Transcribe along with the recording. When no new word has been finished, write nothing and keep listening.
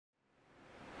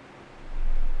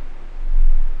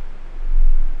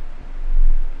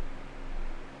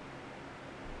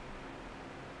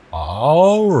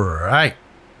All right.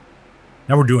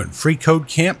 Now we're doing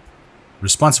FreeCodeCamp,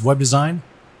 responsive web design,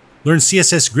 learn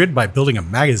CSS Grid by building a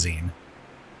magazine.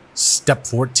 Step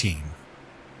 14.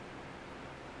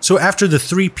 So after the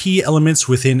three P elements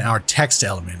within our text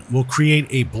element, we'll create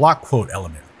a Blockquote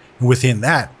element. And within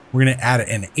that, we're going to add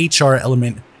an HR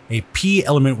element, a P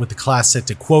element with the class set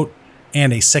to quote,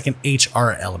 and a second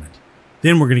HR element.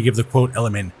 Then we're going to give the quote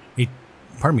element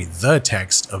the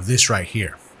text of this right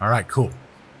here. All right, cool.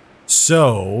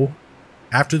 So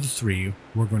after the three,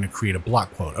 we're going to create a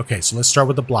block quote. Okay, so let's start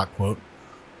with the block quote.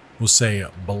 We'll say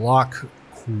block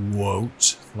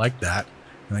quote like that,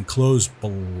 and then close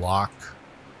block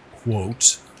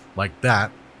quote like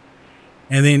that.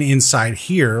 And then inside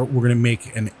here, we're going to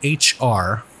make an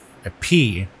HR, a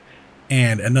P,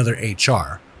 and another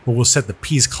HR. But we'll set the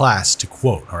P's class to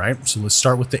quote. All right, so let's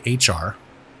start with the HR,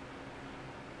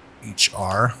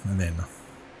 and then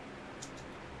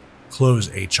close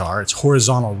HR. It's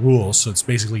horizontal rule, so it's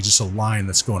basically just a line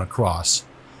that's going across.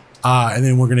 And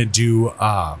then we're going to do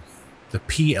the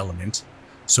P element.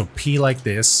 So P like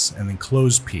this, and then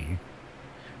close P.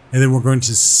 And then we're going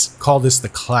to call this the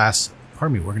class, we're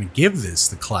going to give this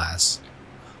the class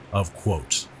of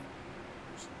quote.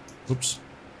 Oops.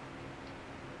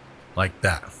 Like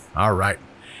that. All right.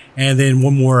 And then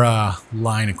one more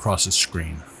line across the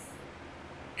screen.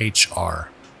 HR,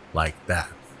 like that.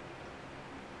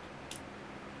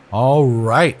 All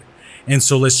right. And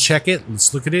so let's check it.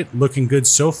 Let's look at it. Looking good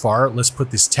so far. Let's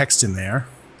put this text in there.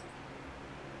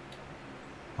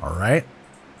 All right.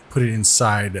 Put it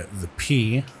inside the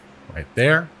P right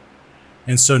there.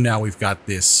 And so now we've got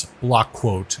this block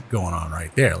quote going on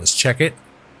right there. Let's check it.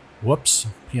 Whoops.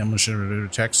 P, I'm going to show you the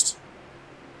text.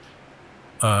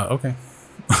 Okay.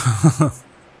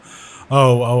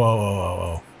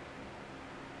 Oh.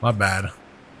 My bad.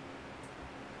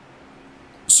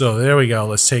 So there we go.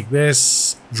 Let's take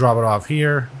this, drop it off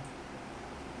here,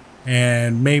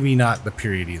 and maybe not the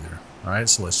period either. All right,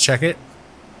 so let's check it.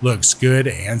 Looks good,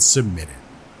 and submit it.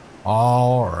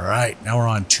 All right, now we're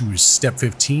on to step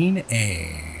 15,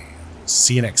 and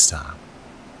see you next time.